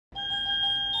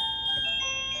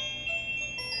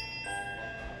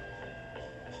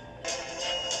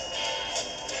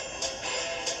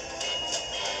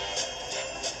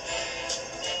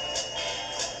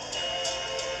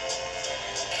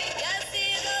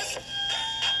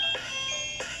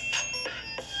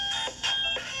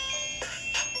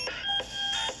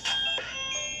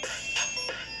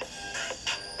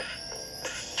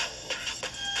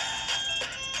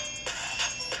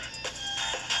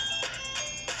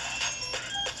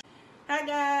Hi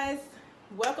guys,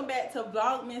 welcome back to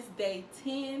Vlogmas Day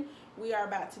 10. We are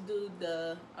about to do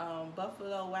the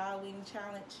Buffalo Wild Wing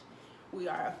Challenge. We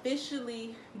are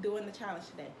officially doing the challenge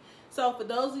today. So for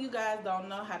those of you guys don't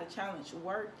know how the challenge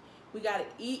works, we gotta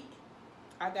eat.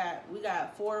 We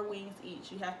got 4 wings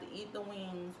each. You have to eat the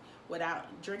wings without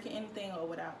drinking anything or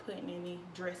without putting any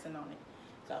dressing on it.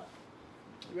 So,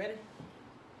 you ready?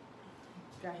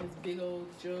 Got his big old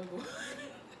jug.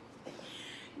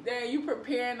 There, you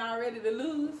preparing already to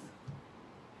lose?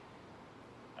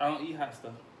 I don't eat hot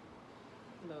stuff.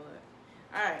 Lord.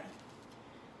 Alright.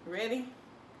 Ready,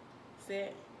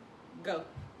 set, go.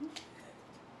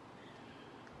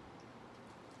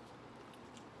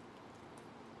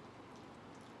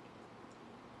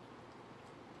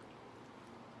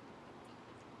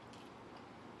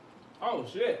 Oh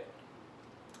shit.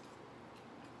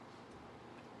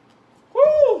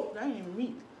 Woo! That ain't even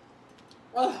meat.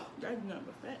 Oh, that's nothing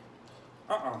but fat.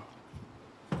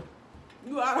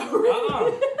 You out already?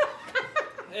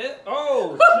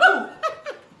 Oh, shoot.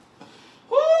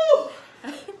 Woo!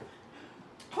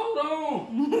 Hold on.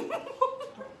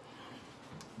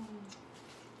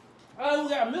 Oh, we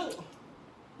got milk.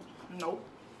 Nope.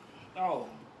 Oh.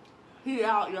 He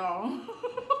out, y'all.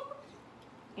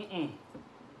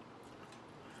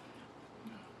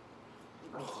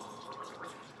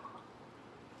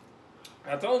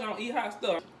 I told you I don't eat hot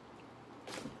stuff.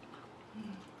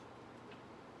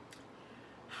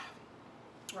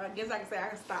 Well, I guess I can say I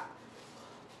can stop.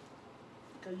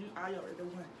 Because I already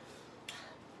won.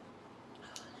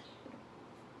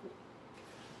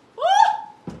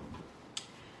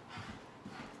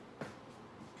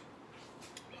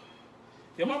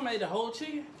 Your mom made the whole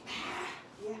chicken?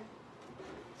 Yeah.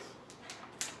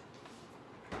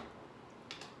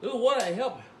 Ooh, what ain't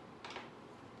helping?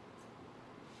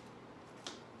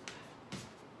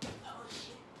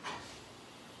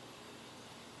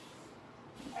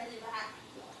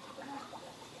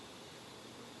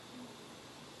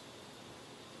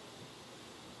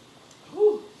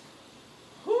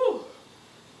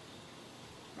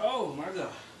 Oh my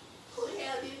God. Who the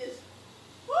hell did this?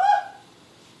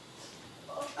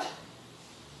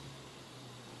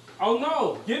 Oh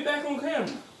no, get back on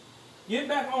camera. Get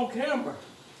back on camera.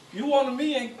 You wanted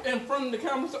me in front of the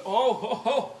camera.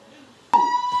 Oh.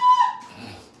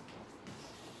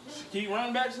 Keep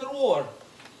running back to the water.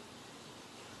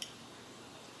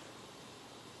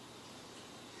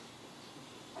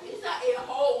 At least I ate a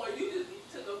whole one. You just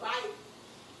took a bite.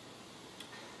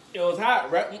 It was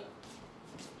hot, right?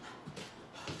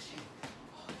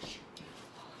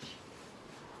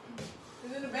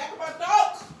 It's in the back of my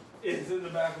throat. It's in the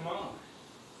back of mine.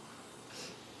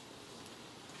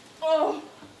 Oh,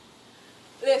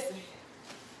 listen.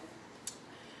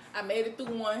 I made it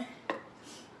through one.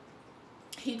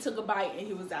 He took a bite and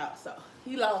he was out, so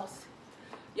he lost.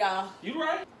 Y'all, You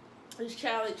right? this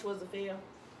challenge was a fail.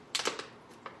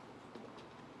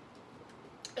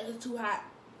 It was too hot.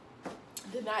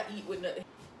 Did not eat with nothing.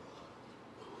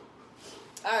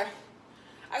 All right,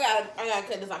 I gotta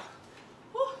cut this off.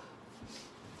 Whew.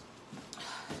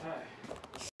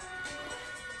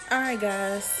 All right,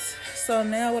 guys. So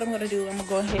now what I'm gonna do, I'm gonna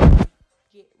go ahead and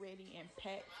get ready and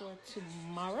pack for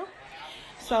tomorrow.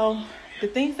 So the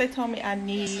things they told me I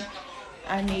need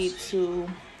to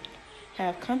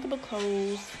have comfortable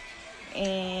clothes,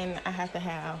 and I have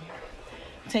to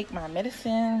take my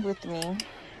medicine with me.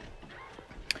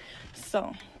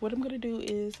 So what I'm gonna do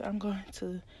is I'm going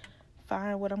to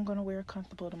find what I'm gonna wear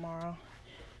comfortable tomorrow.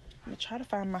 I'm gonna try to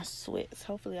find my sweats.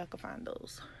 Hopefully I can find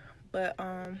those. But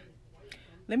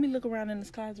let me look around in this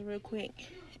closet real quick,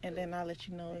 and then I'll let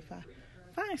you know if I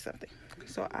find something.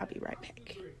 So I'll be right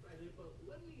back.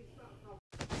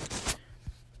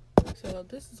 So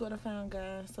this is what I found,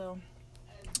 guys. So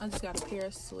I just got a pair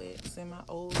of sweats and my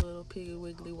old little Piggly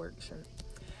Wiggly work shirt.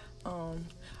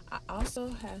 I also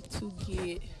have to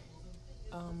get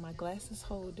my glasses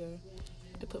holder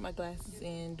to put my glasses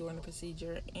in during the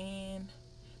procedure, and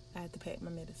I have to pack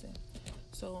my medicine.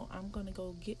 So I'm gonna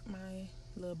go get my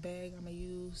little bag I'm gonna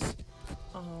use.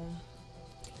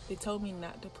 They told me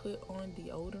not to put on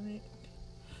deodorant,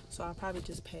 so I'll probably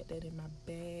just pack that in my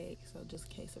bag, so just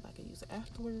in case if I can use it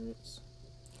afterwards.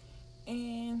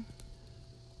 And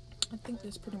I think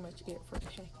that's pretty much it for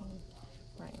packing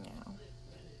right now.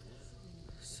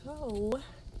 So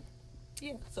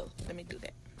yeah, so let me do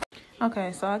that.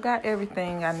 Okay, so I got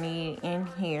everything I need in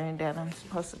here that I'm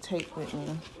supposed to take with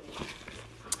me.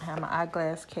 I have my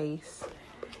eyeglass case,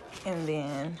 and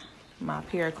then my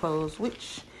pair of clothes,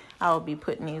 which I will be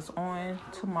putting these on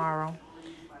tomorrow.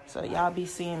 So y'all be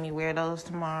seeing me wear those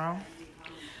tomorrow.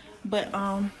 But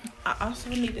I also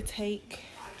need to take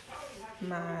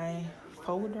my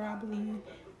folder, I believe,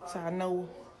 so I know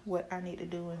what I need to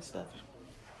do and stuff.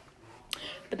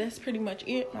 But that's pretty much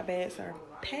it. My bags are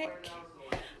packed.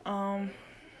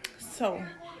 So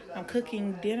I'm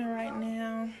cooking dinner right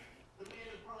now,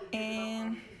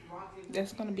 and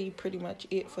that's gonna be pretty much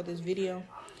it for this video.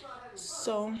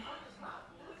 So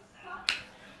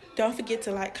don't forget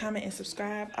to like, comment, and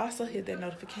subscribe. Also hit that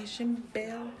notification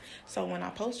bell so when I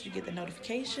post, you get the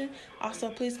notification. Also,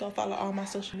 please go follow all my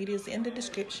social medias in the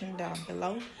description down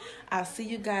below. I'll see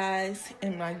you guys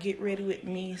in my Get Ready With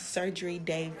Me surgery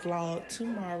day vlog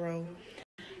tomorrow.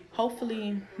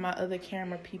 Hopefully my other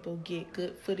camera people get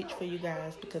good footage for you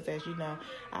guys, because as you know,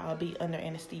 I'll be under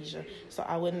anesthesia, so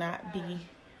I will not be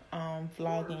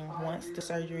vlogging once the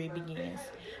surgery begins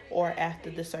or after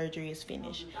the surgery is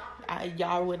finished.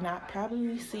 Y'all would not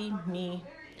probably see me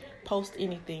post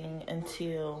anything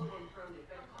until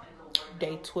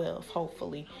day 12.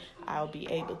 Hopefully I'll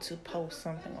be able to post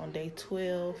something on day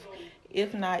 12.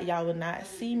 If not, y'all will not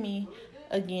see me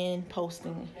again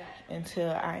posting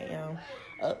until I am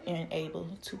up and able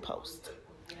to post.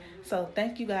 So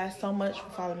thank you guys so much for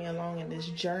following me along in this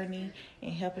journey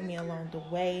and helping me along the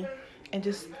way, and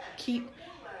just keep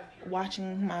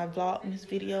watching my Vlogmas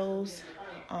videos.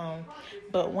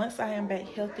 But once I am back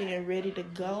healthy and ready to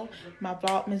go, my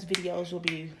Vlogmas videos will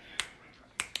be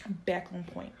back on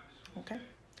point. Okay,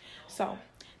 so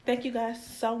thank you guys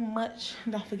so much.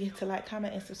 Don't forget to like,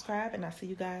 comment, and subscribe, and I'll see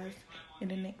you guys in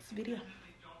the next video.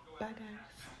 Bye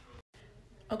guys.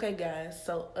 Okay guys,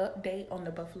 so update on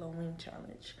the buffalo wing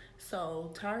challenge.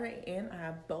 So Tara and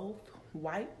I both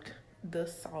wiped the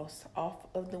sauce off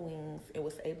of the wings and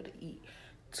was able to eat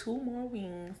 2 more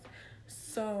wings.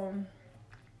 So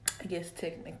I guess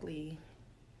technically,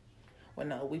 well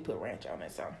no, we put ranch on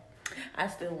it, so I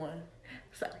still won.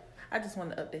 So I just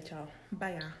wanted to update y'all.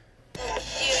 Bye y'all.